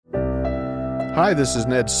Hi, this is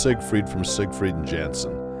Ned Siegfried from Siegfried and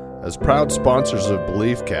Jensen. As proud sponsors of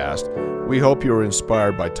BeliefCast, we hope you are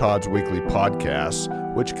inspired by Todd's weekly podcasts,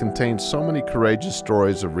 which contain so many courageous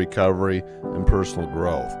stories of recovery and personal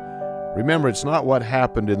growth. Remember, it's not what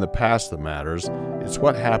happened in the past that matters, it's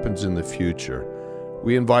what happens in the future.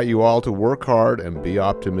 We invite you all to work hard and be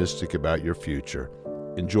optimistic about your future.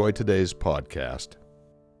 Enjoy today's podcast.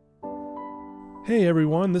 Hey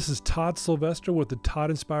everyone, this is Todd Sylvester with the Todd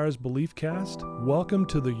Inspires BeliefCast. Welcome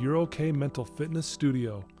to the You're OK Mental Fitness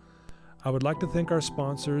Studio. I would like to thank our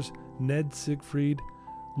sponsors, Ned Siegfried,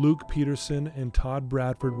 Luke Peterson, and Todd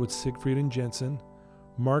Bradford with Siegfried and Jensen,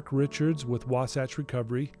 Mark Richards with Wasatch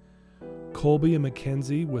Recovery, Colby and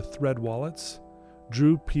Mackenzie with Thread Wallets,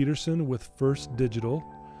 Drew Peterson with First Digital,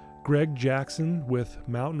 Greg Jackson with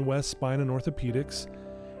Mountain West Spine and Orthopedics,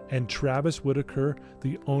 and Travis Whitaker,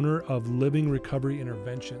 the owner of Living Recovery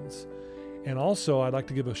Interventions. And also, I'd like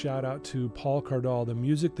to give a shout out to Paul Cardall. The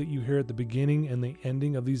music that you hear at the beginning and the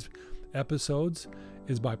ending of these episodes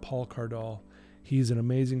is by Paul Cardall. He's an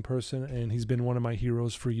amazing person, and he's been one of my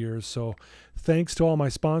heroes for years. So thanks to all my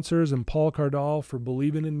sponsors and Paul Cardall for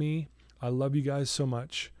believing in me. I love you guys so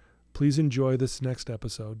much. Please enjoy this next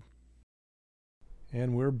episode.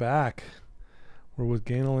 And we're back. We're with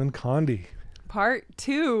Gaynalyn Condy. Part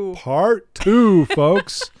two,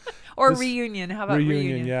 folks. Or reunion. How about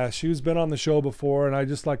reunion? Yeah, she's been on the show before, and I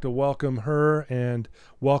just like to welcome her and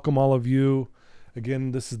welcome all of you.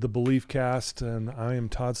 Again, this is the BeliefCast, and I am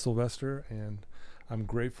Todd Sylvester, and I'm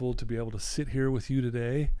grateful to be able to sit here with you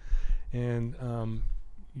today. And,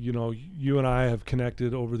 you and I have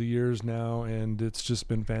connected over the years now, and it's just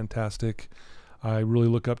been fantastic. I really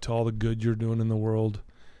look up to all the good you're doing in the world.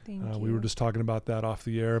 Thank you. We were just talking about that off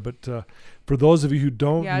the air, but for those of you who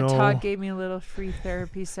don't know... Todd gave me a little free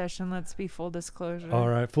therapy session. Let's be full disclosure. All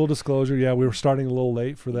right, full disclosure. Yeah, we were starting a little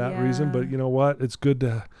late for that reason, but you know what? It's good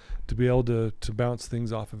to be able to bounce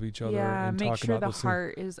things off of each other and talk about this. Make sure the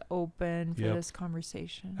heart is open for this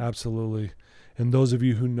conversation. Absolutely. And those of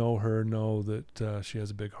you who know her know that she has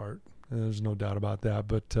a big heart, and there's no doubt about that.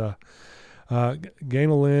 But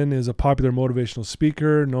Gaynalyn is a popular motivational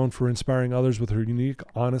speaker known for inspiring others with her unique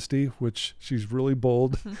honesty, which she's really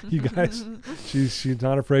bold, you guys. She's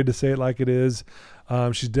not afraid to say it like it is.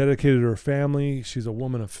 She's dedicated to her family. She's a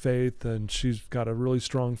woman of faith, and she's got a really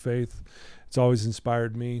strong faith. It's always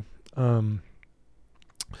inspired me.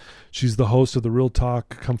 She's the host of the Real Talk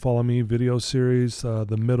Come Follow Me video series,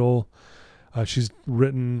 The Middle. She's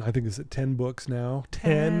written, I think, is it 10 books now?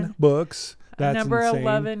 10 books. That's Number insane.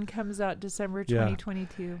 11 comes out December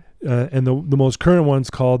 2022. And the most current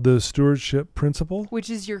one's called The Stewardship Principle.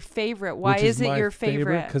 Which is your favorite. Why is it your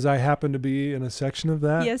favorite? Because I happen to be in a section of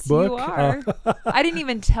that Yes, book. you are. I didn't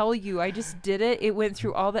even tell you. I just did it. It went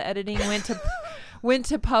through all the editing, went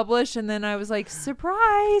to publish, and then I was like,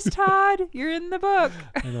 surprise, Todd, you're in the book.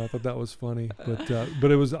 I know, I thought that was funny.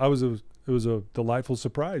 But it was a delightful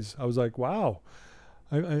surprise. I was like, wow.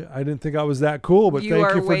 I didn't think I was that cool, but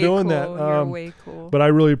thank you for doing that. You're way cool. But I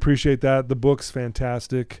really appreciate that. The book's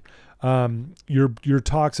fantastic. Your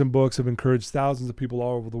talks and books have encouraged thousands of people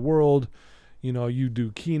all over the world. You know, you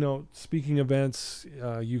do keynote speaking events.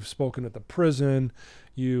 You've spoken at the prison.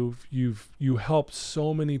 You helped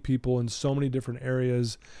so many people in so many different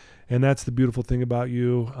areas, and that's the beautiful thing about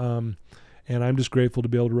you. And I'm just grateful to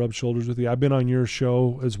be able to rub shoulders with you. I've been on your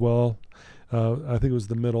show as well. I think it was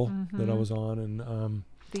The Middle that I was on, and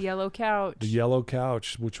The Yellow Couch. The Yellow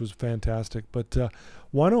Couch, which was fantastic. But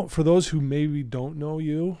why don't, for those who maybe don't know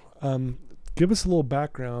you, give us a little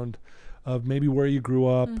background of maybe where you grew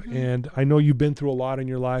up. And I know you've been through a lot in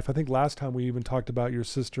your life. I think last time we even talked about your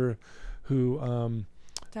sister who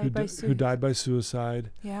died by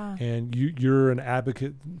suicide. Yeah. And you're an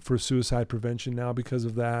advocate for suicide prevention now because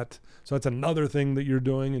of that. So that's another thing that you're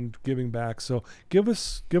doing and giving back. So give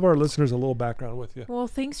our listeners a little background with you. Well,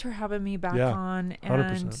 thanks for having me back on. And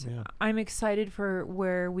 100%, I'm excited for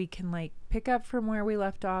where we can pick up from where we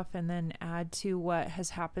left off and then add to what has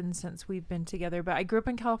happened since we've been together. But I grew up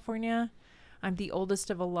in California. I'm the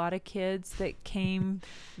oldest of a lot of kids that came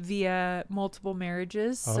via multiple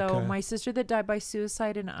marriages. Okay. So my sister that died by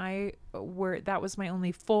suicide and that was my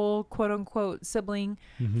only full quote unquote sibling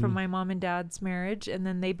from my mom and dad's marriage. And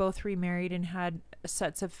then they both remarried and had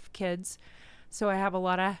sets of kids. So I have a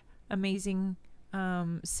lot of amazing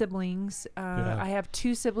siblings. I have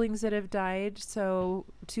 2 siblings that have died. So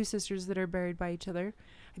 2 sisters that are buried by each other.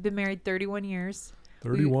 I've been married 31 years.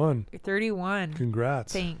 31.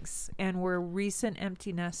 Congrats. Thanks. And we're recent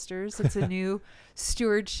empty nesters. It's a new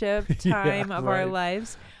stewardship time of our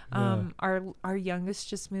lives. Our youngest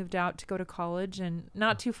just moved out to go to college, and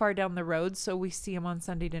not too far down the road, so we see him on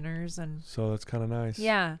Sunday dinners, and So that's kind of nice.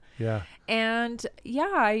 yeah. Yeah. And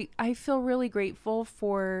yeah, I feel really grateful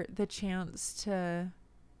for the chance to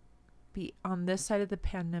be on this side of the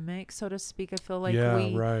pandemic, so to speak. I feel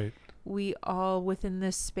like we all within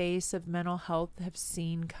this space of mental health have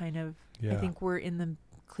seen kind of, I think we're in the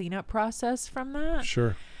cleanup process from that.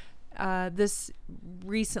 Sure. This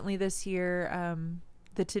year,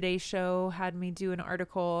 the Today Show had me do an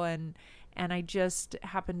article, and I just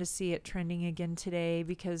happened to see it trending again today,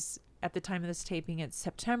 because at the time of this taping, it's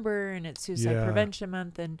September and it's Suicide Prevention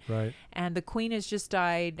Month, and the Queen has just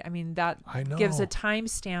died. I mean, that gives a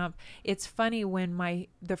timestamp. It's funny, when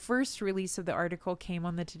the first release of the article came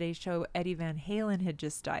on the Today Show, Eddie Van Halen had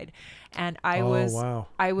just died, and I was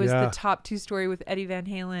the top 2 story with Eddie Van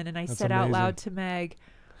Halen, and I said out loud to Meg,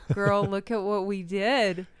 "Girl, look at what we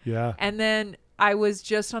did." Yeah. And then I was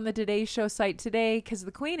just on the Today Show site today because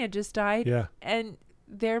the Queen had just died. Yeah. And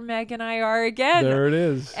there Meg and I are again. There it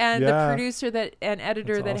is. And the producer and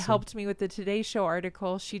editor that helped me with the Today Show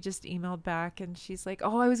article, she just emailed back and she's like,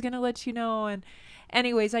 "Oh, I was going to let you know." And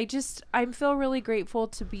anyways, I feel really grateful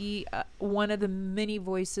to be one of the many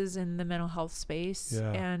voices in the mental health space.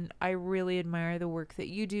 Yeah. And I really admire the work that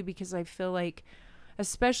you do, because I feel like,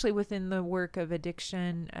 especially within the work of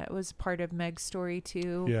addiction, it was part of Meg's story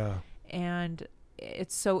too. Yeah. And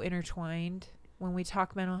it's so intertwined. When we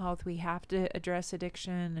talk mental health, we have to address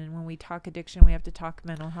addiction, and when we talk addiction, we have to talk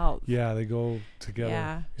mental health. Yeah, they go together.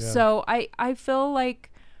 Yeah. So I feel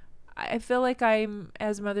like I'm,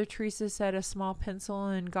 as Mother Teresa said, a small pencil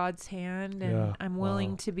in God's hand, and I'm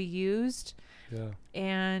willing to be used. Yeah.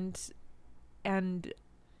 And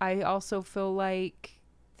I also feel like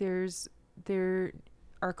there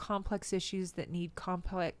are complex issues that need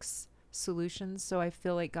complex solutions. So I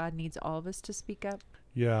feel like God needs all of us to speak up.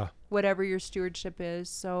 Yeah. Whatever your stewardship is.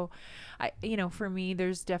 So for me,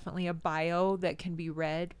 there's definitely a bio that can be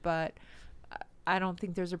read, but I don't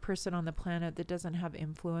think there's a person on the planet that doesn't have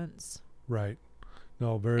influence. Right.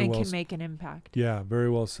 No, very well. And can make an impact. Yeah, very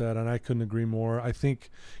well said. And I couldn't agree more. I think,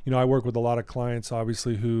 I work with a lot of clients,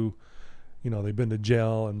 obviously, who, they've been to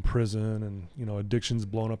jail and prison, and, addiction's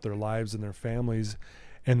blown up their lives and their families.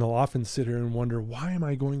 And they'll often sit here and wonder, why am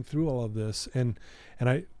I going through all of this? And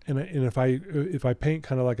if I paint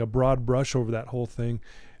kind of like a broad brush over that whole thing,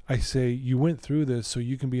 I say, you went through this so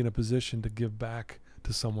you can be in a position to give back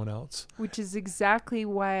to someone else. Which is exactly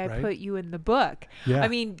why I put you in the book. Yeah. I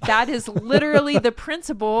mean, that is literally the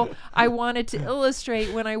principle I wanted to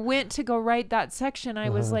illustrate. When I went to go write that section,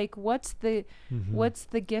 I was like, what's the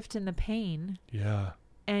gift in the pain? Yeah.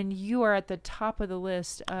 And you are at the top of the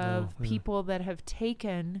list of people that have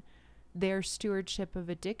taken their stewardship of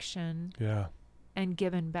addiction and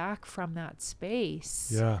given back from that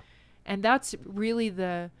space. Yeah. And that's really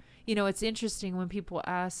it's interesting when people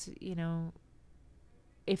ask,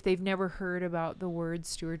 if they've never heard about the word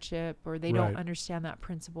stewardship, or they don't understand that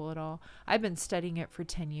principle at all. I've been studying it for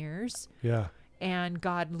 10 years. Yeah. And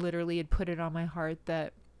God literally had put it on my heart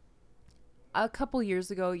that a couple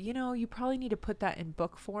years ago, you probably need to put that in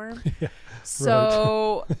book form. Yeah,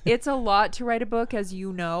 so it's a lot to write a book, as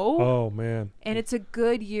you know. Oh, man. And it's a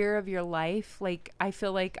good year of your life. Like, I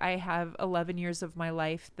feel like I have 11 years of my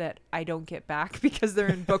life that I don't get back because they're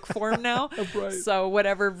in book form now. Right. So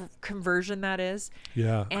whatever conversion that is.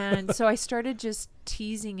 Yeah. And so I started just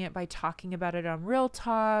teasing it by talking about it on Real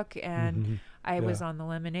Talk, and I was on the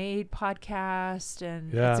Lemonade podcast,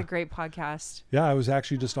 and it's a great podcast. Yeah, I was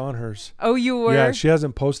actually just on hers. Oh, you were? Yeah, she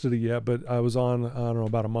hasn't posted it yet, but I was on, I don't know,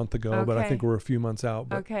 about a month ago, but I think we're a few months out.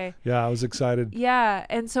 But yeah, I was excited. Yeah,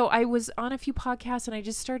 and so I was on a few podcasts, and I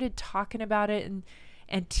just started talking about it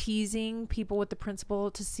and teasing people with the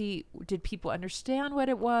principle to see, did people understand what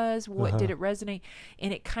it was? What did it resonate?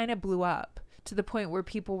 And it kind of blew up to the point where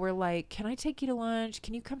people were like, "Can I take you to lunch?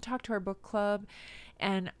 Can you come talk to our book club?"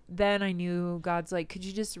 And then I knew God's like, "Could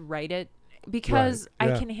you just write it?" Because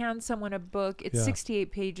I can hand someone a book. It's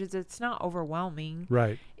 68 pages. It's not overwhelming.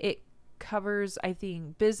 Right. It covers, I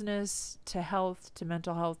think, business to health to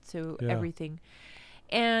mental health to everything.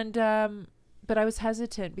 And but I was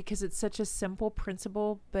hesitant because it's such a simple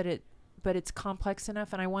principle, but it's complex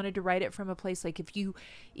enough, and I wanted to write it from a place like, if you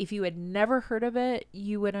had never heard of it,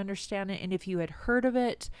 you would understand it, and if you had heard of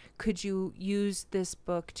it, could you use this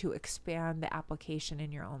book to expand the application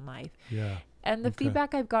in your own life? Yeah. And the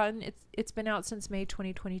feedback I've gotten, it's been out since May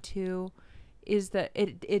 2022, is that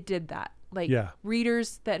it did that. Like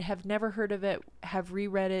readers that have never heard of it have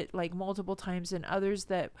reread it like multiple times, and others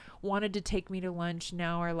that wanted to take me to lunch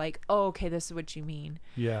now are like, oh, okay, this is what you mean.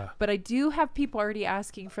 Yeah. But I do have people already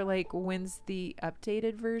asking for like, when's the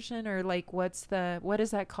updated version, or like what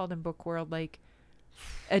is that called in book world? Like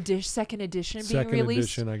second edition being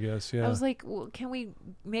released. Second edition, I guess. Yeah. I was like, well, can we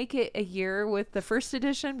make it a year with the first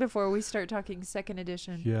edition before we start talking second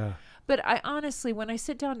edition? Yeah. But I honestly, when I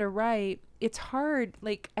sit down to write, it's hard.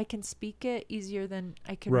 Like I can speak it easier than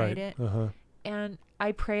I can write it. And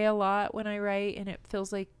I pray a lot when I write, and it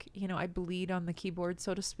feels like, I bleed on the keyboard,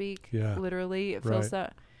 so to speak. Yeah. Literally, it feels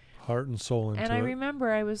that. Heart and soul into it. And I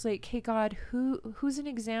remember I was like, hey, God, who's an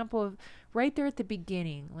example of right there at the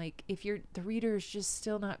beginning? Like if the reader is just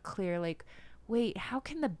still not clear, like, wait, how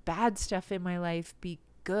can the bad stuff in my life be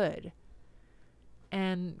good?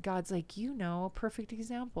 And God's like, a perfect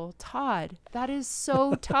example. Todd. That is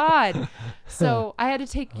so Todd. So I had to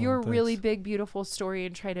take your really big, beautiful story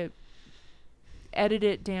and try to edit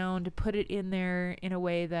it down to put it in there in a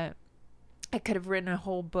way that I could have written a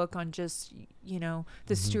whole book on just,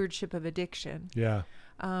 the stewardship of addiction. Yeah.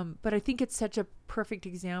 But I think it's such a perfect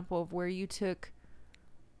example of where you took,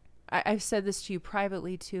 I've said this to you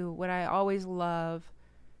privately too. What I always love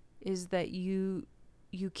is that you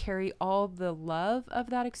carry all the love of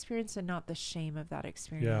that experience and not the shame of that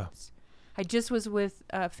experience. Yeah. I just was with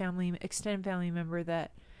a extended family member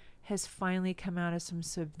that has finally come out of some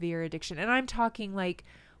severe addiction. And I'm talking like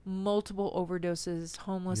multiple overdoses,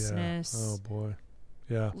 homelessness. Yeah. Oh boy.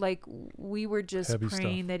 Yeah. Like we were just heavy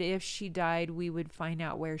praying stuff. that if she died, we would find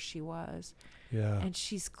out where she was. Yeah. And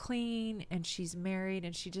she's clean and she's married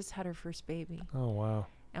and she just had her first baby. Oh, wow.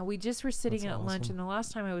 And we just were sitting That's at lunch, awesome. and the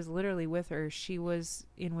last time I was literally with her, she was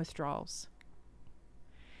in withdrawals.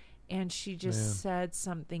 And she just said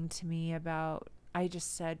something to me about, I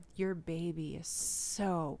just said, your baby is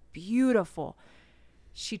so beautiful.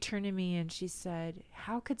 She turned to me and she said,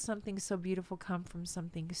 how could something so beautiful come from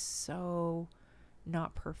something so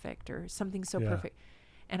not perfect, or something so perfect?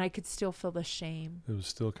 And I could still feel the shame. It was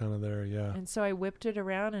still kind of there, yeah. And so I whipped it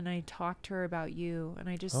around and I talked to her about you. And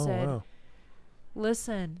I just said, wow.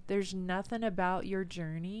 Listen, there's nothing about your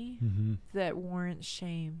journey that warrants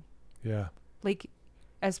shame. Yeah. Like,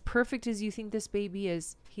 as perfect as you think this baby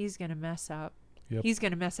is, he's going to mess up. Yep. He's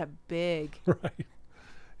going to mess up big. Right.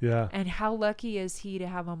 Yeah. And how lucky is he to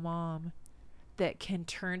have a mom that can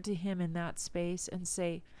turn to him in that space and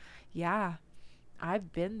say, yeah,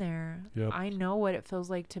 I've been there. Yep. I know what it feels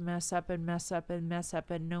like to mess up and mess up and mess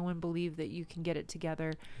up and no one believe that you can get it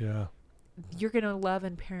together. Yeah. You're going to love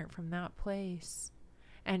and parent from that place.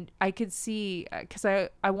 And I could see, because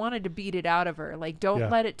I wanted to beat it out of her. Like, don't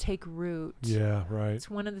let it take root. Yeah, right. It's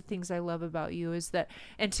one of the things I love about you is that,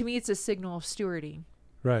 and to me, it's a signal of stewarding.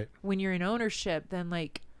 Right. When you're in ownership, then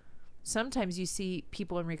like, sometimes you see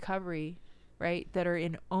people in recovery, right, that are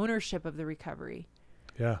in ownership of the recovery.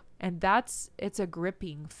 Yeah. And it's a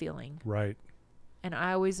gripping feeling. Right. And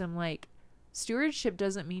I always am like, stewardship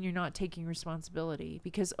doesn't mean you're not taking responsibility,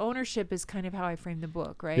 because ownership is kind of how I frame the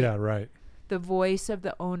book, right? Yeah, right. The voice of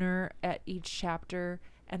the owner at each chapter,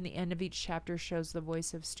 and the end of each chapter shows the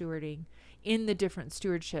voice of stewarding in the different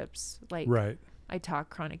stewardships. Like, right. I talk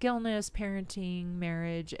chronic illness, parenting,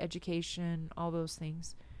 marriage, education, all those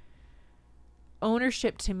things.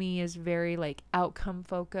 Ownership to me is very like outcome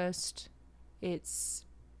focused. It's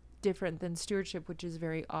different than stewardship, which is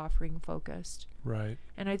very offering focused. Right.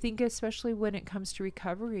 And I think especially when it comes to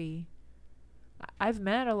recovery, I've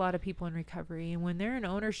met a lot of people in recovery, and when they're in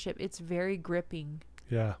ownership, it's very gripping.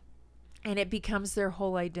 Yeah. And it becomes their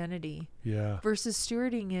whole identity. Yeah. Versus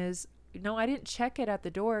stewarding is, no, I didn't check it at the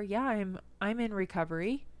door. Yeah, I'm in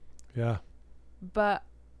recovery. Yeah. But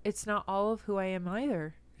it's not all of who I am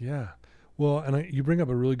either. Yeah. Well, and you bring up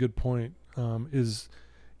a really good point, is,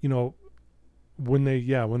 when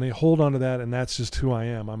they hold on to that, and that's just who I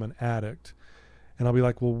am, I'm an addict. And I'll be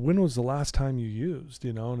like, well, when was the last time you used,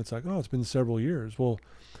 And it's like, oh, it's been several years. Well,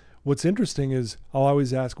 what's interesting is I'll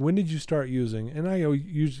always ask, when did you start using? And I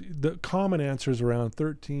use the common answer is around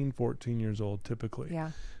 13, 14 years old, typically.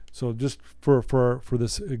 Yeah. So just for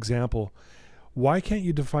this example, why can't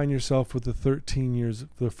you define yourself with the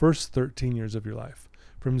first 13 years of your life?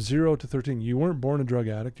 From 0 to 13, you weren't born a drug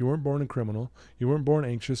addict. You weren't born a criminal. You weren't born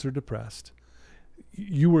anxious or depressed.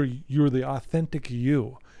 You were the authentic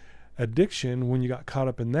you. Addiction, when you got caught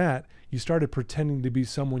up in that, you started pretending to be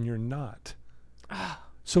someone you're not. Oh,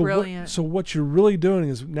 so brilliant. So what you're really doing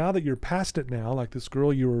is, now that you're past it now, like this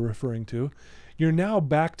girl you were referring to, you're now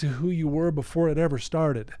back to who you were before it ever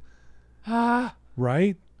started.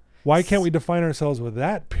 Right? Why can't we define ourselves with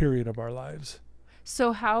that period of our lives?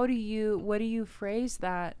 So what do you phrase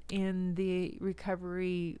that in the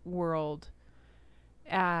recovery world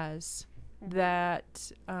as?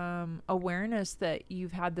 That awareness that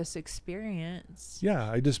you've had this experience.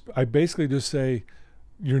 Yeah, I basically just say,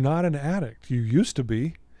 you're not an addict. You used to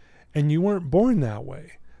be, and you weren't born that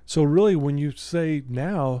way. So really, when you say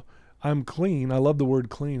now, I'm clean, I love the word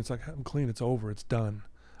clean. It's like, I'm clean, it's over, it's done.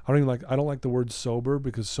 I don't like the word sober,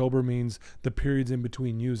 because sober means the periods in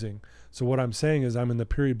between using. So what I'm saying is I'm in the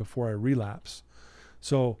period before I relapse.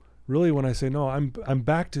 So really, when I say no, I'm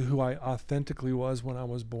back to who I authentically was when I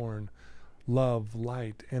was born. Love,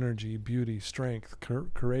 light, energy, beauty, strength,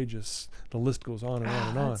 courageous. The list goes on and on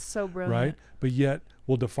and on. That's so brilliant. Right? But yet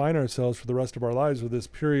we'll define ourselves for the rest of our lives with this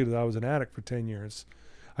period that I was an addict for 10 years.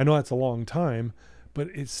 I know that's a long time, but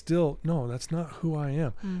it's still, no, that's not who I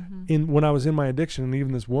am. Mm-hmm. When I was in my addiction, and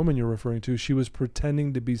even this woman you're referring to, she was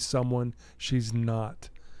pretending to be someone she's not.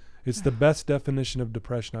 It's the best definition of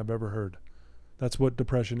depression I've ever heard. That's what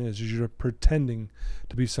depression is you're pretending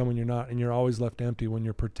to be someone you're not, and you're always left empty when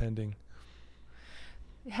you're pretending.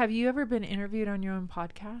 Have you ever been interviewed on your own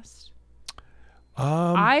podcast?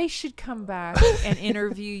 I should come back and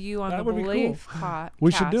interview you on the Belief podcast.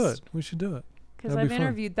 We should do it. Because I've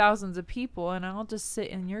interviewed thousands of people, and I'll just sit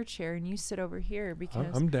in your chair and you sit over here,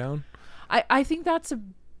 because I'm down. I think that's a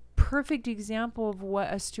perfect example of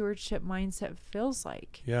what a stewardship mindset feels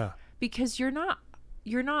like. Yeah. Because you're not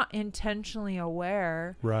intentionally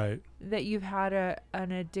aware, right, that you've had an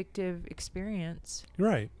addictive experience.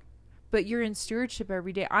 Right. But you're in stewardship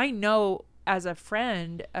every day. I know as a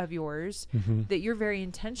friend of yours that you're very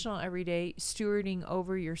intentional every day stewarding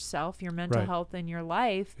over yourself, your mental health, and your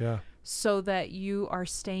life, so that you are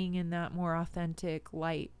staying in that more authentic,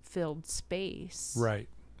 light-filled space. Right.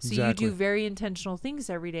 So exactly. you do very intentional things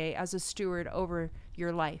every day as a steward over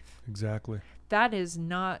your life. Exactly. That is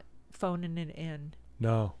not phoning it in.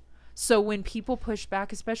 No. So when people push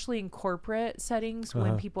back, especially in corporate settings,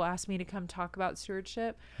 when people ask me to come talk about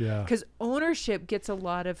stewardship, because ownership gets a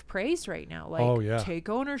lot of praise right now. Like, take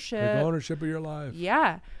ownership. Take ownership of your life.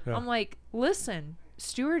 Yeah. I'm like, listen,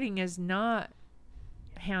 stewarding is not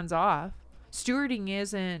hands off. Stewarding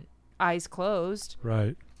isn't eyes closed.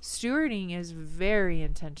 Right. Stewarding is very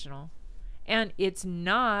intentional. And it's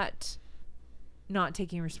not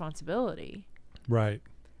taking responsibility. Right.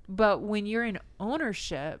 But when you're in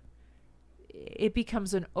ownership, it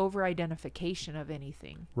becomes an over-identification of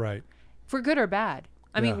anything. Right. For good or bad.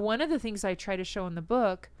 I mean, one of the things I try to show in the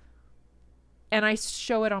book, and I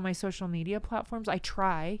show it on my social media platforms, I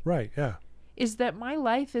try. Right, yeah. Is that my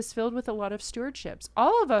life is filled with a lot of stewardships.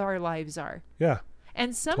 All of our lives are. Yeah.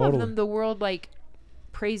 And some of them the world, like,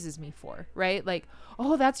 praises me for, right? Like,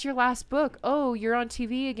 oh, that's your last book. Oh, you're on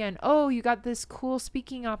TV again. Oh, you got this cool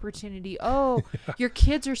speaking opportunity. Oh, your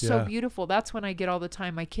kids are so beautiful. That's when I get all the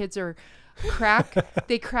time. My kids are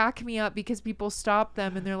they crack me up because people stop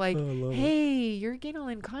them and they're like, hey, you're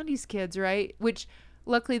Gaynell and Condi's kids, right? Which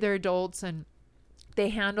luckily they're adults and they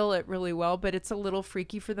handle it really well, but it's a little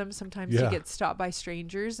freaky for them sometimes to get stopped by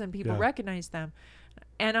strangers and people recognize them.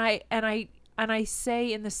 And I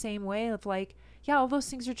say in the same way of like, yeah, all those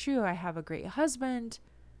things are true. I have a great husband.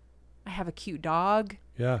 I have a cute dog.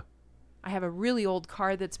 Yeah. I have a really old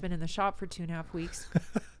car that's been in the shop for 2.5 weeks.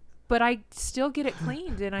 But I still get it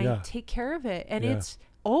cleaned and I take care of it. And it's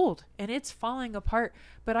old and it's falling apart.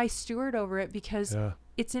 But I steward over it because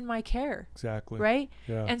it's in my care. Exactly. Right?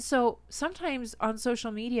 Yeah. And so sometimes on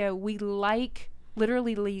social media, we like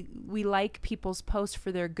people's posts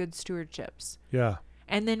for their good stewardships. Yeah.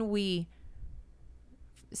 And then we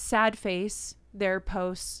sad face their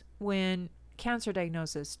posts when cancer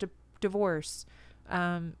diagnosis, divorce,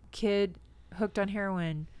 kid hooked on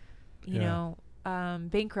heroin, you know,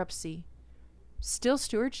 bankruptcy. Still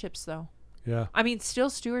stewardships though. Yeah. I mean, still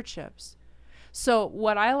stewardships. So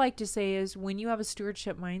what I like to say is when you have a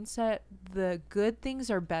stewardship mindset, the good things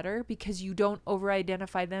are better because you don't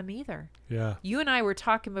over-identify them either. Yeah. You and I were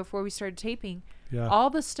talking before we started taping. Yeah. All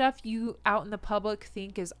the stuff you out in the public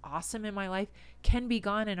think is awesome in my life can be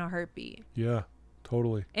gone in a heartbeat. Yeah,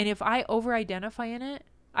 totally. And if I over-identify in it,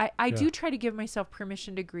 I do try to give myself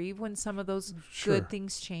permission to grieve when some of those good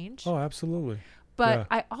things change. Oh, absolutely. But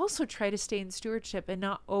I also try to stay in stewardship and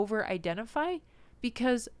not over-identify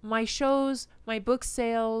because my shows, my book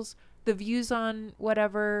sales, the views on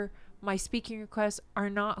whatever, my speaking requests are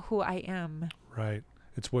not who I am. Right.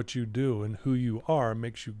 It's what you do, and who you are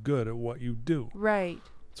makes you good at what you do. Right.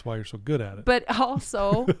 That's why you're so good at it. But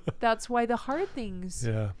also, that's why the hard things.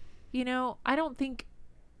 Yeah. You know, I don't think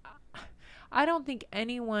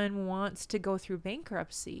anyone wants to go through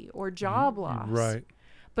bankruptcy or job loss. Right.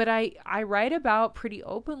 But I write about pretty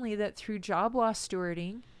openly that through job loss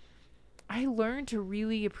stewarding, I learned to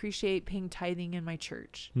really appreciate paying tithing in my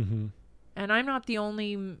church. Mm-hmm. And I'm not the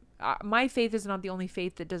only, my faith is not the only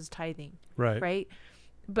faith that does tithing. Right. Right.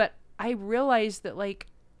 But I realized that like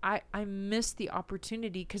I missed the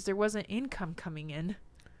opportunity because there wasn't income coming in.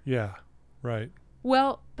 Yeah. Right.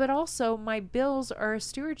 Well, but also my bills are a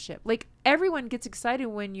stewardship. Like everyone gets excited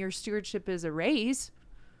when your stewardship is a raise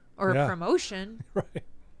or a promotion. Right.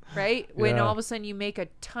 Right? When Yeah. all of a sudden you make a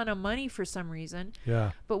ton of money for some reason.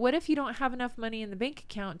 Yeah. But what if you don't have enough money in the bank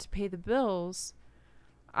account to pay the bills?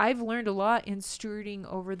 I've learned a lot in stewarding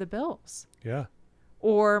over the bills. Yeah.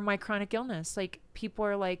 Or my chronic illness. Like people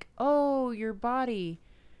are like, oh, your body.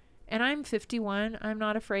 And I'm 51. I'm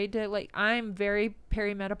not afraid to, like, I'm very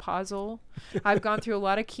perimenopausal. I've gone through a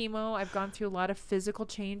lot of chemo. I've gone through a lot of physical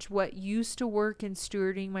change. What used to work in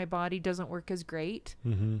stewarding my body doesn't work as great.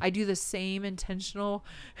 Mm-hmm. I do the same intentional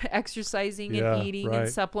exercising Yeah, and eating right. and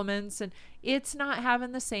supplements, and it's not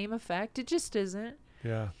having the same effect. It just isn't.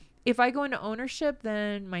 Yeah. If I go into ownership,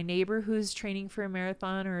 then my neighbor who's training for a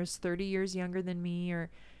marathon or is 30 years younger than me, or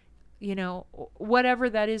you know, whatever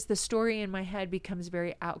that is, the story in my head becomes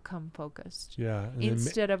very outcome focused. Yeah. And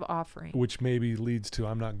Instead of offering. which maybe leads to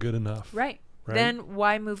I'm not good enough. Right. Right? Then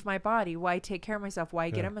why move my body? Why take care of myself? Why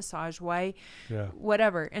get Yeah. a massage? Why Yeah.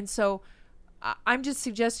 whatever? And so I'm just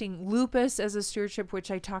suggesting lupus as a stewardship, which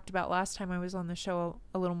I talked about last time I was on the show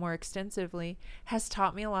a little more extensively, has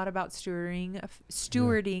taught me a lot about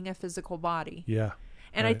stewarding a physical body. Yeah.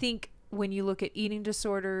 And I Right. think when you look at eating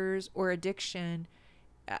disorders or addiction,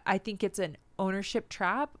 I think it's an ownership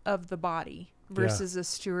trap of the body versus a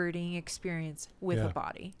stewarding experience with Yeah. a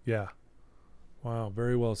body. Yeah. Wow.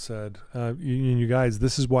 Very well said. You guys,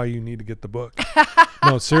 this is why you need to get the book.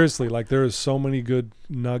 No, seriously, like there is so many good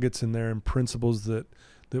nuggets in there and principles that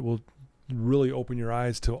will really open your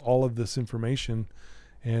eyes to all of this information.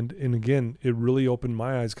 And again, it really opened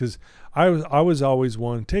my eyes because I was always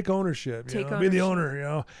one, take ownership, be the owner, you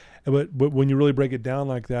know. But when you really break it down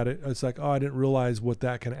like that, it's like, oh, I didn't realize what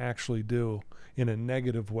that can actually do in a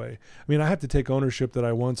negative way. I mean, I have to take ownership that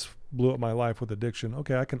I once blew up my life with addiction.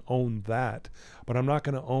 Okay, I can own that, but I'm not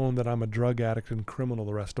going to own that I'm a drug addict and criminal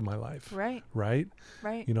the rest of my life. Right. Right.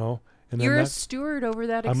 Right. You know, and then You're a steward over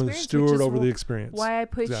that experience. I'm a steward over the experience. Why I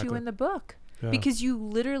put you Exactly. in the book. Yeah. Because you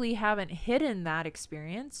literally haven't hidden that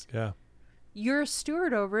experience. Yeah. You're a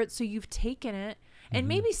steward over it, so you've taken it. And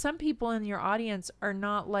maybe some people in your audience are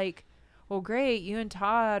not like, well, great, you and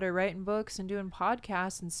Todd are writing books and doing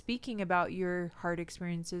podcasts and speaking about your hard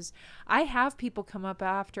experiences. I have people come up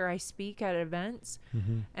after I speak at events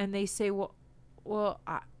and they say, well,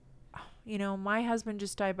 my husband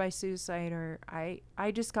just died by suicide, or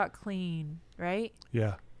I just got clean, right?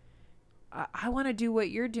 Yeah. I want to do what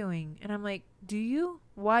you're doing. And I'm like, do you?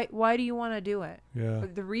 Why do you want to do it? Yeah.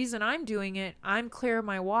 The reason I'm doing it, I'm clear of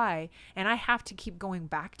my why. And I have to keep going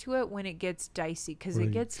back to it when it gets dicey, because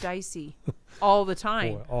it gets dicey all the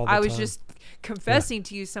time. Boy, all the I was time. just confessing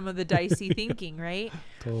to you some of the dicey thinking, right?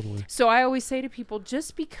 Totally. So I always say to people,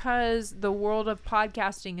 just because the world of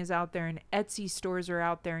podcasting is out there and Etsy stores are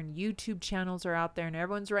out there and YouTube channels are out there and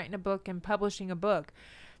everyone's writing a book and publishing a book,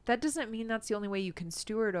 that doesn't mean that's the only way you can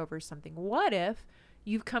steward over something. What if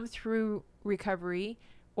you've come through recovery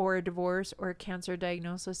or a divorce or a cancer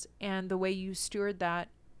diagnosis, and the way you steward that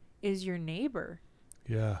is your neighbor?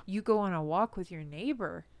 Yeah. You go on a walk with your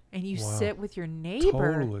neighbor and you Wow. sit with your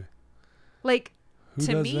neighbor. Totally. Like, Who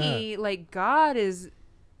to does me, like God is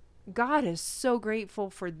so grateful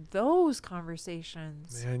for those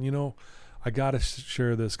conversations. Man, I got to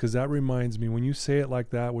share this because that reminds me when you say it like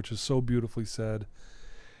that, which is so beautifully said.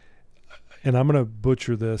 And I'm going to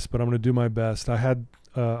butcher this, but I'm going to do my best. I had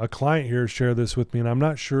a client here share this with me, and I'm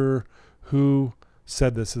not sure who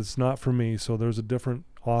said this. It's not for me, so there's a different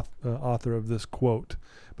author of this quote.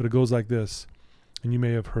 But it goes like this, and you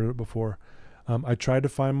may have heard it before. I tried to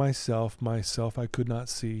find myself I could not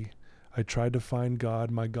see. I tried to find God,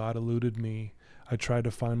 my God eluded me. I tried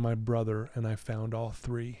to find my brother, and I found all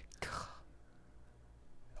three.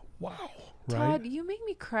 Wow. Right? Todd, you make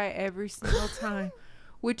me cry every single time.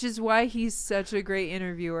 Which is why he's such a great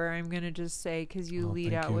interviewer, I'm going to just say, because you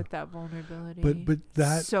lead thank out you. with that vulnerability. But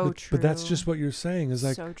that's so true. But that's just what you're saying is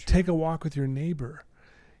like, So true. take a walk with your neighbor.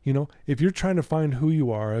 If you're trying to find who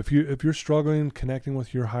you are, if you're struggling connecting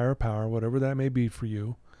with your higher power, whatever that may be for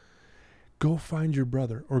you, go find your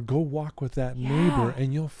brother or go walk with that neighbor,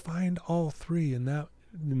 and you'll find all three in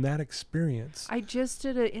that experience. I just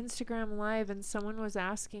did an Instagram live and someone was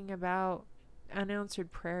asking about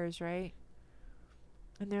unanswered prayers, right?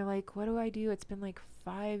 And they're like, what do I do? It's been like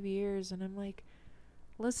 5 years. And I'm like,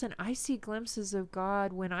 listen, I see glimpses of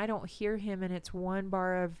God when I don't hear him and it's one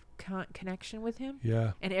bar of connection with him.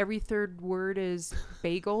 Yeah. And every third word is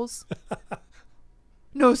bagels.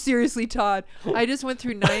 No, seriously, Todd. I just went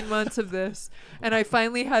through 9 months of this and I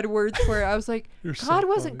finally had words for it. I was like, You're so God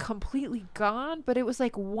wasn't funny. completely gone, but it was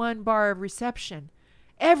like one bar of reception.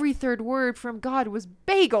 Every third word from God was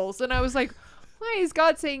bagels. And I was like, why is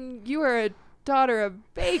God saying you are a daughter of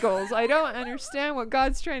bagels? I don't understand what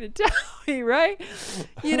God's trying to tell me, right?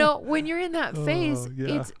 You know, when you're in that phase,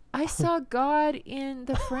 yeah. I saw God in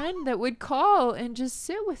the friend that would call and just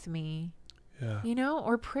sit with me, Yeah. you know,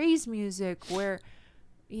 or praise music where,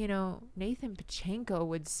 you know, Nathan Pachenko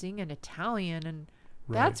would sing in Italian, and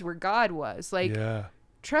that's where God was. Like, yeah.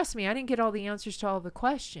 trust me, I didn't get all the answers to all the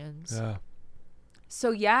questions. Yeah.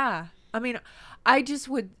 So yeah, I mean, I just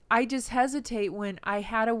hesitate when I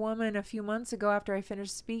had a woman a few months ago after I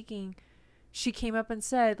finished speaking. She came up and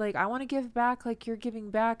said, like, I want to give back like you're giving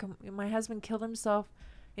back. My husband killed himself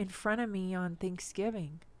in front of me on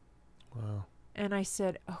Thanksgiving. Wow. And I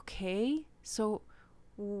said, okay, so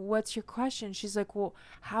what's your question? She's like, well,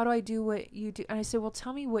 how do I do what you do? And I said, well,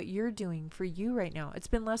 tell me what you're doing for you right now. It's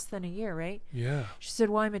been less than a year, right? Yeah. She said,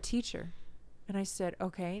 well, I'm a teacher. And I said,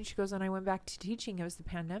 okay. And she goes, and I went back to teaching. It was the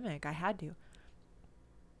pandemic. I had to.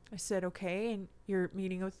 I said, okay. And you're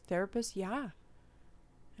meeting with a therapist? Yeah.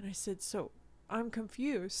 And I said, so I'm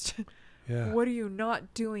confused. Yeah. What are you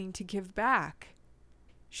not doing to give back?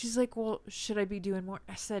 She's like, well, should I be doing more?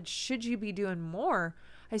 I said, should you be doing more?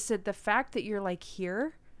 I said, the fact that you're like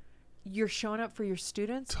here, you're showing up for your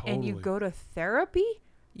students and you Totally. go to therapy,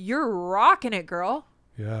 you're rocking it, girl.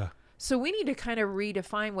 Yeah. So we need to kind of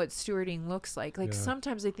redefine what stewarding looks like. Like Yeah.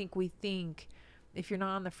 sometimes I think we think if you're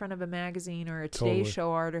not on the front of a magazine or a Today Totally.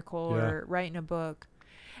 Show article Yeah. or writing a book.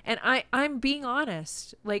 And I'm being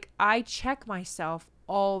honest. Like I check myself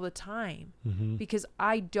all the time Mm-hmm. because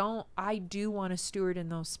I do want to steward in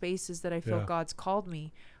those spaces that I feel Yeah. God's called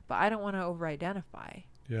me, but I don't want to over-identify.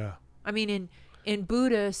 Yeah. I mean, in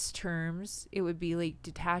Buddhist terms, it would be like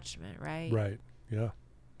detachment, right? Right. Yeah.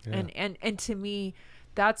 Yeah. And to me,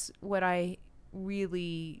 that's what I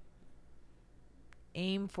really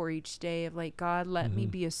aim for each day of like, God, let me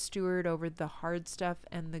Mhm. be a steward over the hard stuff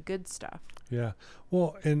and the good stuff. Yeah.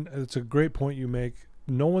 Well, and it's a great point you make.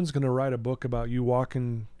 No one's going to write a book about you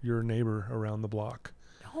walking your neighbor around the block.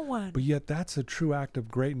 No one. But yet that's a true act of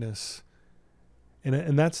greatness.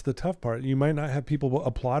 And that's the tough part. You might not have people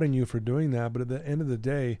applauding you for doing that, but at the end of the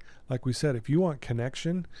day, like we said, if you want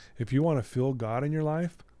connection, if you want to feel God in your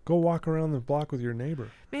life, go walk around the block with your neighbor.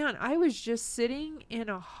 Man, I was just sitting in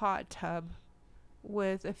a hot tub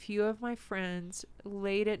with a few of my friends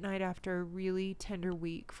late at night after a really tender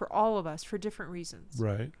week for all of us for different reasons.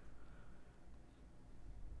 Right.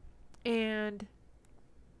 And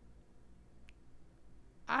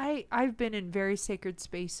I've been in very sacred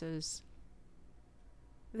spaces.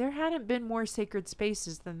 There hadn't been more sacred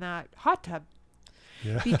spaces than that hot tub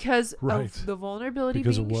Yeah. because Right. of the vulnerability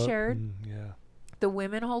Because being of what? shared, Yeah. the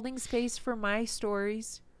women holding space for my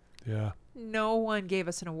stories. Yeah. No one gave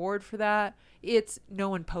us an award for that. No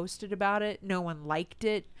one posted about it. No one liked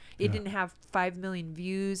it. It Yeah. didn't have 5 million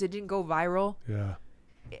views. It didn't go viral. Yeah.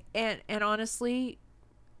 And honestly,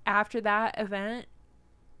 after that event,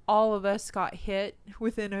 all of us got hit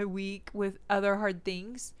within a week with other hard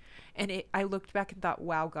things. And I looked back and thought,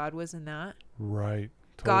 wow, God was in that. Right.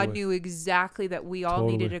 God Totally. knew exactly that we all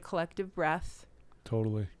Totally. needed a collective breath.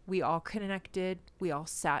 Totally. We all connected. We all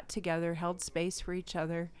sat together, held space for each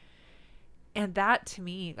other. And that to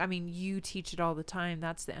me, I mean, you teach it all the time.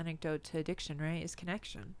 That's the antidote to addiction, right? Is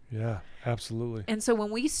connection. Yeah. Absolutely. And so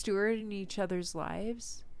when we steward in each other's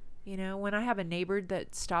lives, you know, when I have a neighbor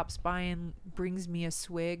that stops by and brings me a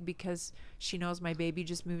swig because she knows my baby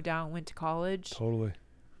just moved out and went to college. Totally.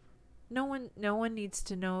 No one needs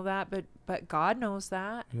to know that, but God knows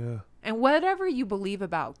that. Yeah. And whatever you believe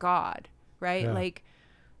about God, right? Yeah. Like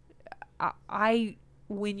I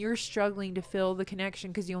when you're struggling to fill the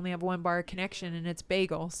connection because you only have one bar of connection and it's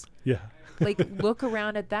bagels, Yeah. like look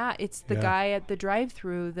around at that. It's the Yeah. guy at the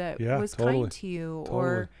drive-through that Yeah, was totally. kind to you,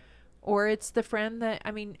 Totally. or it's the friend that,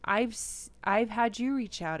 I mean, I've had you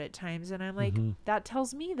reach out at times and I'm like, Mhm. that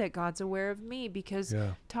tells me that God's aware of me because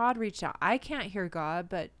Yeah. Todd reached out. I can't hear God,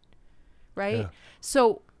 but right? Yeah.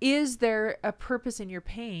 So is there a purpose in your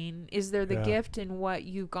pain? Is there the Yeah. gift in what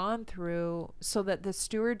you've gone through so that the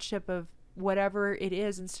stewardship of whatever it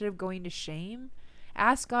is, instead of going to shame,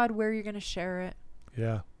 ask God where you're going to share it.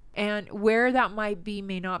 Yeah. And where that might be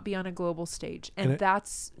may not be on a global stage. And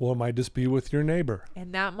Well, it might just be with your neighbor.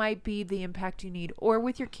 that might be the impact you need, or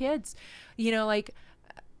with your kids. You know, like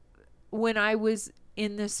when I was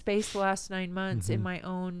in this space the last 9 months in Mhm. my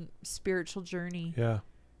own spiritual journey. Yeah.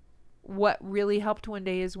 What really helped one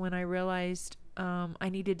day is when I realized I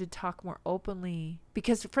needed to talk more openly,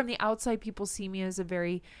 because from the outside, people see me as a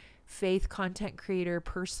very faith content creator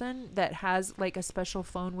person that has like a special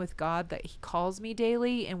phone with God that he calls me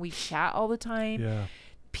daily and we chat all the time. Yeah.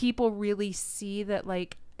 People really see that,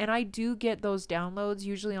 like, and I do get those downloads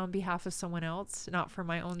usually on behalf of someone else, not for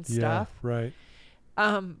my own stuff. Yeah. Right.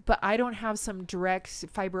 But I don't have some direct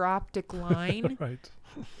fiber optic line, Right.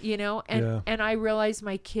 you know, and I realized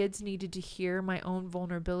my kids needed to hear my own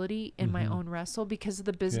vulnerability and my Mhm. own wrestle because of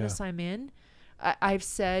the business I'm in. I've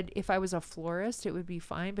said if I was a florist, it would be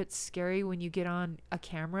fine, but it's scary when you get on a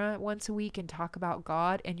camera once a week and talk about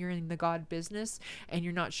God and you're in the God business and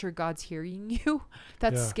you're not sure God's hearing you.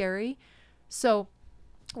 That's Yeah. scary. So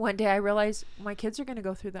one day I realized my kids are going to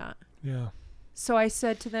go through that. Yeah. So I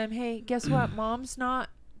said to them, hey, guess what? Mom's not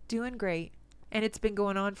doing great. And it's been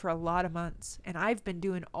going on for a lot of months. And I've been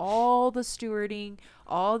doing all the stewarding,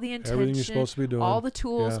 all the intention, Everything you're supposed to be doing. all the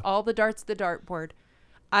tools, Yeah. all the darts, the dartboard.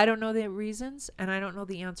 I don't know the reasons and I don't know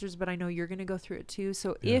the answers, but I know you're going to go through it too.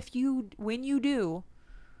 So Yeah. when you do,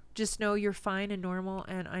 just know you're fine and normal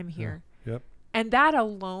and I'm here. Yep. And that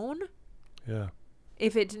alone, Yeah.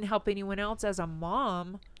 if it didn't help anyone else as a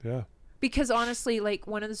mom, Yeah. because honestly, like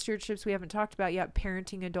one of the stewardships we haven't talked about yet,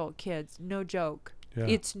 parenting adult kids, no joke. Yeah.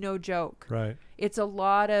 It's no joke. Right. It's a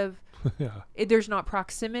lot of, Yeah. there's not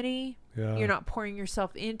proximity. Yeah. You're not pouring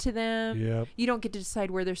yourself into them. Yep. You don't get to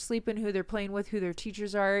decide where they're sleeping, who they're playing with, who their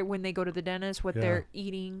teachers are, when they go to the dentist, what Yeah. they're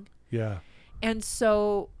eating. Yeah. And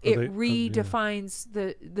so Are it they- yeah. redefines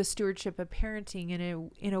the stewardship of parenting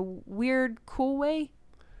in a weird, cool way.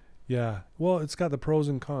 Yeah. Well, it's got the pros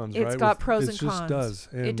and cons, right? It's got pros it and just cons. does.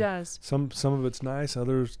 And It does. Some of it's nice.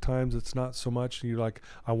 Other times it's not so much. And you're like,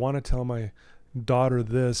 I want to tell my daughter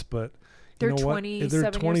this, but They're you know what? 27 They're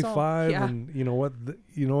years old. 25, Yeah. and you know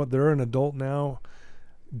what? They're an adult now.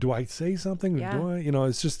 Do I say something? Yeah. Do I?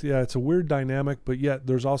 It's just it's a weird dynamic, but yet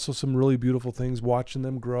there's also some really beautiful things watching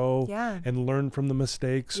them grow Yeah. and learn from the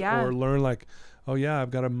mistakes, Yeah. or learn like, oh yeah, I've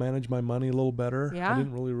got to manage my money a little better. Yeah. I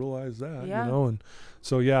didn't really realize that, Yeah. and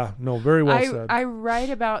so very well said. I write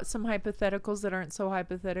about some hypotheticals that aren't so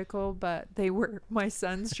hypothetical, but they were my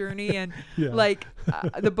son's journey. And Yeah. like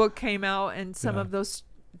the book came out and some Yeah. of those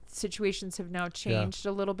situations have now changed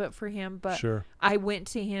a little bit for him. But Sure. I went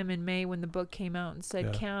to him in May when the book came out and said,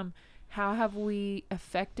 Yeah. Cam, how have we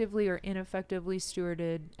effectively or ineffectively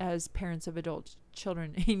stewarded as parents of adult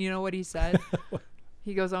children? And you know what he said?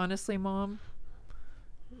 He goes, honestly, Mom,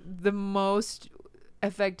 the most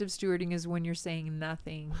effective stewarding is when you're saying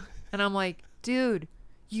nothing. And I'm like, dude,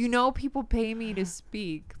 people pay me to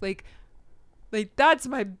speak. Like that's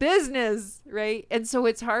my business, right? And so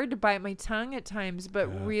it's hard to bite my tongue at times, but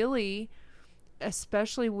Yeah. really,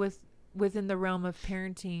 especially within the realm of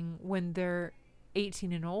parenting when they're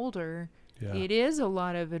 18 and older, Yeah. it is a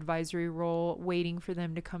lot of advisory role, waiting for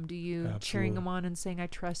them to come to you, cheering Absolutely. them on and saying, I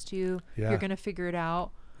trust you. Yeah. You're going to figure it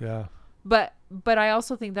out. Yeah. But I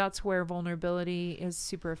also think that's where vulnerability is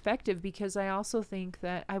super effective, because I also think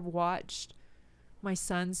that I've watched my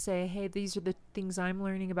son say, hey, these are the things I'm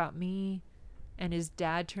learning about me. And his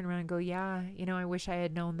dad turn around and go, yeah, I wish I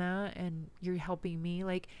had known that. And you're helping me.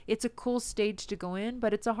 Like, it's a cool stage to go in,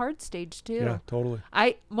 but it's a hard stage too. Yeah, totally.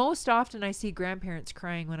 Most often I see grandparents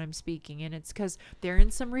crying when I'm speaking, and it's because they're in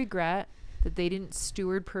some regret that they didn't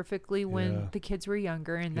steward perfectly when Yeah. the kids were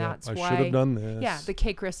younger. And Yeah, that's I why, should have done this. yeah, the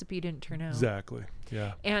cake recipe didn't turn out. Exactly.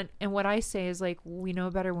 Yeah. And what I say is, like, we know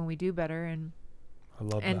better when we do better. And I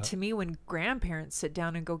love and that. to me, when grandparents sit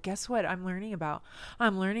down and go, guess what I'm learning about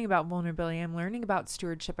vulnerability, I'm learning about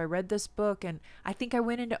stewardship, I read this book, and I think I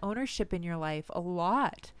went into ownership in your life a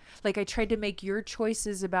lot. Like, I tried to make your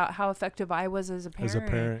choices about how effective I was as a parent. As a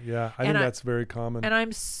parent, yeah. I And think that's very common. And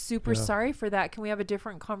I'm super Yeah. sorry for that. Can we have a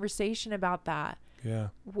different conversation about that? Yeah.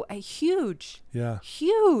 Huge. Yeah.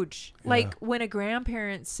 Huge. Yeah. Like, when a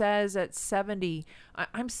grandparent says at 70,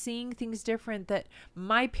 I'm seeing things different that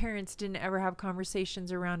my parents didn't ever have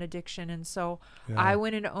conversations around addiction. And so Yeah. I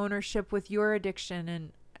went into ownership with your addiction,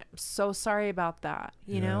 and I'm so sorry about that,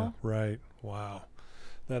 you know? Right. Wow.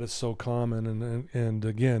 That is so common. And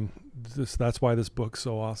again, that's why this book's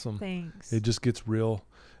so awesome. Thanks. It just gets real.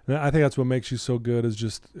 And I think that's what makes you so good, is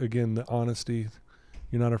just, again, the honesty.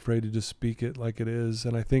 You're not afraid to just speak it like it is.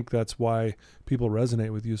 And I think that's why people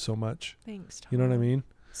resonate with you so much. Thanks, Tom. You know what I mean?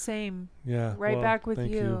 Same. Yeah. Right well, back with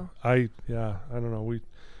thank you. I don't know.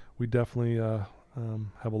 We definitely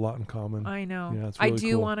have a lot in common. I know. Yeah, it's I really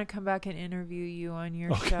do cool. want to come back and interview you on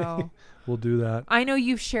your Okay. show. We'll do that. I know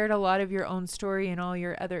you've shared a lot of your own story in all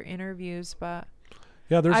your other interviews, but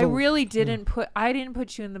Yeah, there's I really didn't put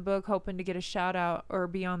you in the book hoping to get a shout out or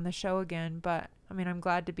be on the show again, but I mean, I'm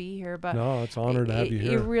glad to be here, but no, it's an honor to have you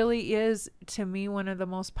here. It really is, to me, one of the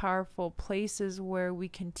most powerful places where we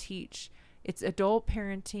can teach. It's adult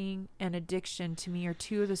parenting and addiction, to me, are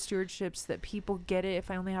two of the stewardships that people get it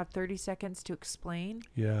if I only have 30 seconds to explain.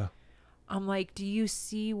 Yeah. I'm like, do you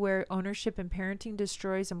see where ownership and parenting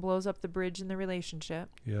destroys and blows up the bridge in the relationship?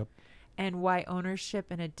 Yep. And why ownership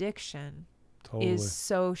and addiction Totally. is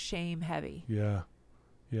so shame heavy. Yeah.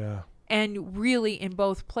 Yeah. And really, in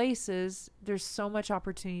both places, there's so much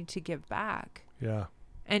opportunity to give back. Yeah.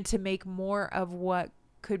 And to make more of what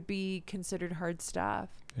could be considered hard stuff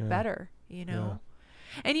better, you know?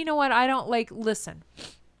 Yeah. And you know what? I don't listen,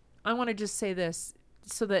 I want to just say this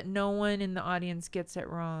so that no one in the audience gets it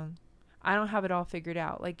wrong. I don't have it all figured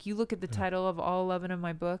out. Like, you look at the title of all 11 of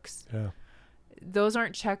my books. Yeah. Those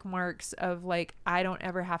aren't check marks of I don't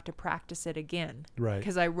ever have to practice it again. Right.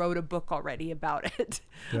 Because I wrote a book already about it.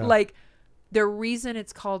 Yeah. The reason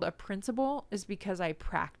it's called a principle is because I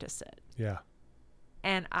practice it. Yeah.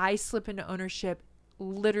 And I slip into ownership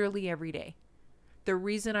literally every day. The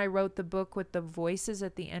reason I wrote the book with the voices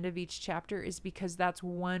at the end of each chapter is because that's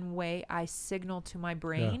one way I signal to my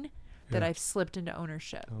brain that I've slipped into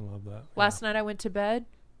ownership. I love that. Last night I went to bed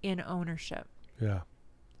in ownership. Yeah.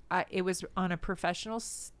 It was on a professional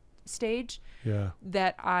stage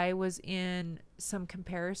that I was in some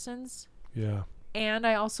comparisons. Yeah. And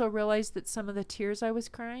I also realized that some of the tears I was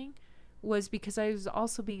crying was because I was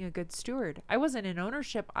also being a good steward. I wasn't in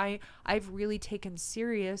ownership. I've really taken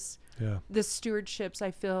serious the stewardships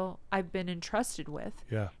I feel I've been entrusted with.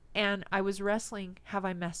 Yeah. And I was wrestling, have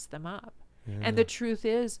I messed them up? Yeah. And the truth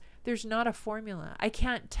is, there's not a formula. I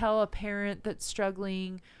can't tell a parent that's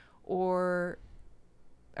struggling or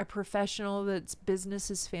a professional that's business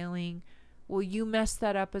is failing, well, you messed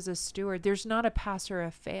that up as a steward. There's not a pass or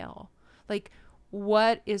a fail.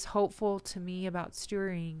 What is hopeful to me about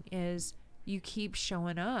stewarding is you keep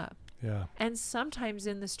showing up. Yeah. And sometimes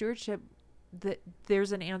in the stewardship,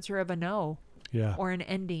 there's an answer of a no. Yeah. Or an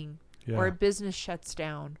ending. Yeah. Or a business shuts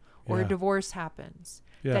down. Or a divorce happens.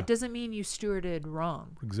 Yeah. That doesn't mean you stewarded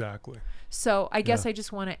wrong. Exactly. So I guess I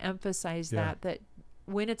just want to emphasize that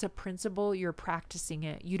when it's a principle, you're practicing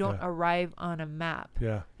it. You don't arrive on a map.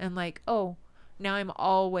 Yeah. And now I'm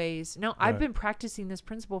always... No, I've been practicing this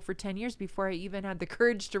principle for 10 years before I even had the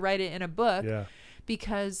courage to write it in a book. Yeah.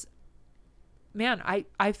 Because, man,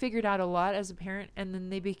 I figured out a lot as a parent, and then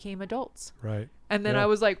they became adults. Right. And then I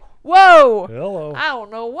was like, whoa! Hello. I don't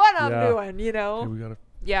know what I'm doing, you know? Okay, we gotta,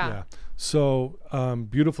 yeah. So,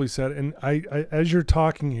 beautifully said. And I, as you're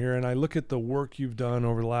talking here, and I look at the work you've done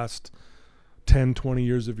over the last 10, 20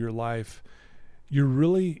 years of your life, you're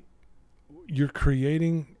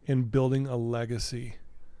creating and building a legacy.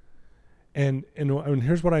 And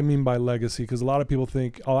here's what I mean by legacy, because a lot of people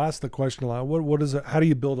think, I'll ask the question a lot, what is it? How do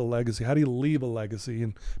you build a legacy? How do you leave a legacy?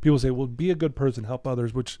 And people say, well, be a good person, help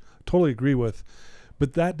others, which I totally agree with.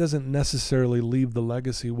 But that doesn't necessarily leave the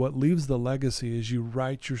legacy. What leaves the legacy is you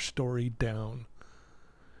write your story down.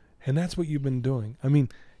 And that's what you've been doing. I mean,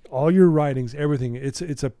 all your writings, everything, it's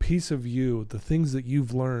a piece of you, the things that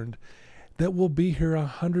you've learned that will be here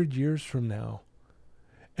 100 years from now.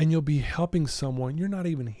 And you'll be helping someone. You're not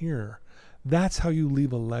even here. That's how you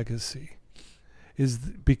leave a legacy, is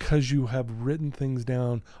because you have written things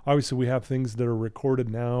down. Obviously, we have things that are recorded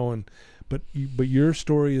now, but your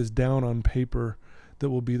story is down on paper that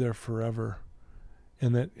will be there forever.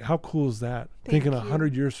 And that, how cool is that? Thinking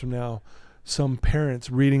 100 years from now, some parents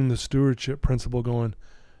reading the stewardship principle going,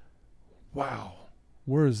 wow,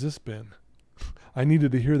 where has this been? I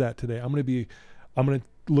needed to hear that today. I'm going to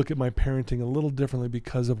look at my parenting a little differently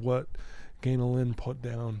because of what Gaina Lynn put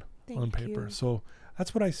down on paper. So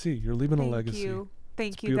that's what I see. You're leaving a legacy.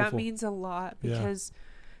 Thank you. That means a lot, because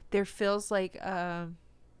there feels like a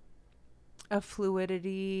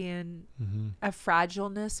fluidity and a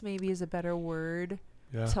fragileness, maybe is a better word,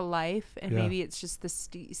 to life. And maybe it's just the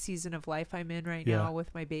season of life I'm in right now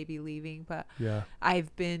with my baby leaving. But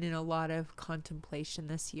I've been in a lot of contemplation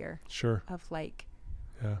this year. Sure. Of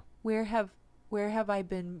where have I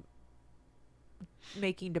been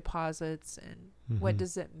making deposits, and what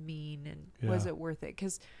does it mean, and was it worth it?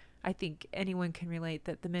 Because I think anyone can relate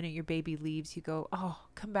that the minute your baby leaves, you go, oh,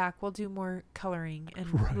 come back, we'll do more coloring and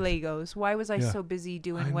Legos. Why was I so busy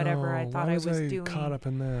doing whatever I thought I was doing? Caught up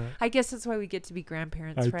in that. I guess that's why we get to be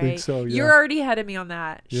grandparents, right? I think so, yeah. You're already ahead of me on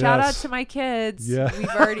that. Yes. Shout out to my kids. Yeah. We've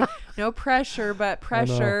already, no pressure, but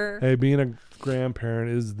pressure. Hey, being a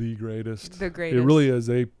grandparent is the greatest. The greatest. It really is.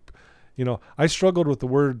 I struggled with the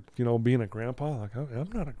word, being a grandpa. Like, I'm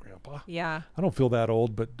not a grandpa. Yeah. I don't feel that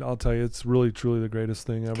old, but I'll tell you, it's really, truly the greatest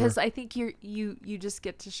thing ever. Because I think you just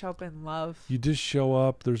get to show up in love. You just show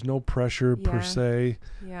up. There's no pressure per se.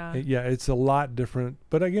 Yeah. Yeah, it's a lot different.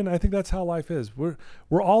 But again, I think that's how life is. We're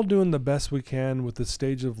all doing the best we can with the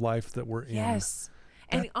stage of life that we're in. Yes.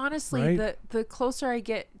 And honestly, right? the closer I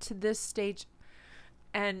get to this stage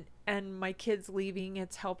and my kids leaving,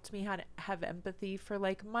 it's helped me have empathy for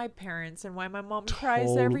like my parents and why my mom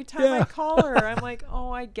cries every time I call her. I'm like,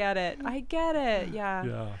 oh, I get it.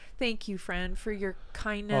 Yeah. Thank you, friend, for your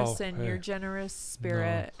kindness and your generous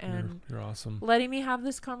spirit and you're awesome. Letting me have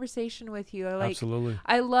this conversation with you. Absolutely.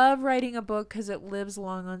 I love writing a book because it lives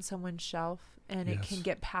long on someone's shelf and it can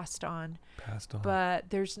get passed on. But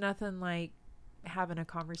there's nothing like having a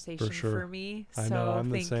conversation for me. I so know, I'm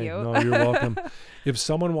thank the same. you. No, you're welcome. If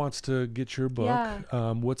someone wants to get your book,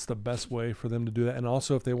 what's the best way for them to do that? And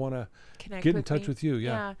also if they want to get in touch with you.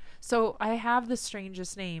 Yeah. So I have the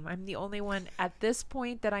strangest name. I'm the only one at this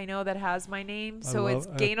point that I know that has my name. So it's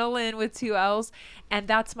Gaynolyn with 2 L's. And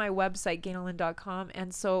that's my website, gaynolyn.com.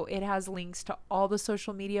 And so it has links to all the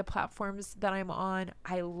social media platforms that I'm on.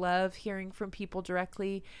 I love hearing from people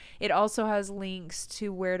directly. It also has links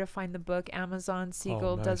to where to find the book, Amazon,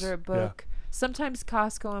 Siegel, Deseret Book. Sometimes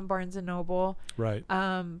Costco and Barnes & Noble. Right.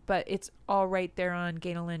 But it's all right there on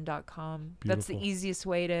gaynolyn.com. That's the easiest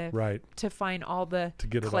way to find all the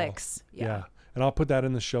clicks. Yeah. And I'll put that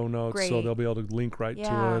in the show notes so they'll be able to link right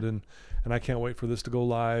to it. And I can't wait for this to go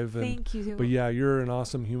live. And, thank you. But yeah, you're an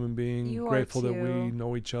awesome human being. You grateful are that we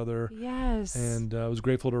know each other. Yes. And I was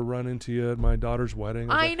grateful to run into you at my daughter's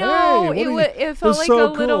wedding. I know. Hey, it felt like so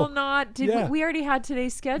a little nod. We already had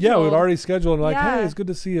today's schedule. Yeah, we'd already scheduled. Like, hey, it's good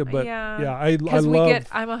to see you. But I love.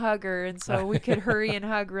 I'm a hugger, and so we could hurry and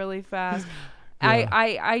hug really fast.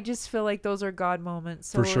 I just feel like those are God moments.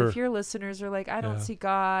 So if your listeners are like, I don't see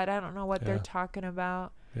God, I don't know what they're talking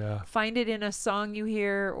about. Yeah. Find it in a song you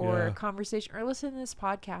hear or a conversation or listen to this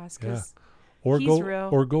podcast because he's real.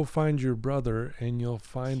 Or go find your brother and you'll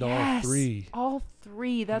find all three. All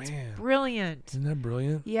three. That's brilliant. Isn't that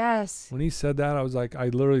brilliant? Yes. When he said that, I was like, I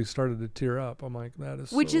literally started to tear up. I'm like, that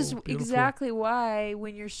is Which is beautiful. exactly why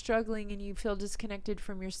when you're struggling and you feel disconnected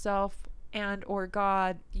from yourself and or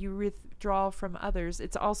God, you withdraw from others.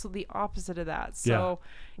 It's also the opposite of that. So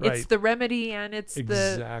it's the remedy and it's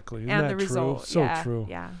exactly. the and the result. So true.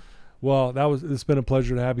 Yeah. Well, it's been a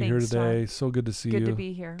pleasure to have you here today. Tom. So good to see you. Good to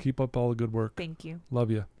be here. Keep up all the good work. Thank you.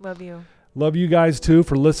 Love you. Love you. Love you guys too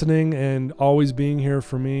for listening and always being here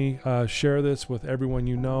for me. Share this with everyone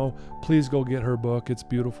you know. Please go get her book. It's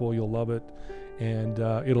beautiful. You'll love it. And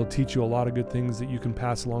it'll teach you a lot of good things that you can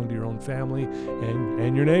pass along to your own family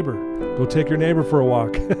and your neighbor. Go take your neighbor for a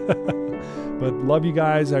walk. But love you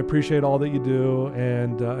guys. I appreciate all that you do.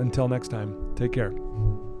 And until next time, take care.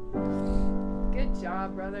 Good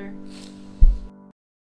job, brother.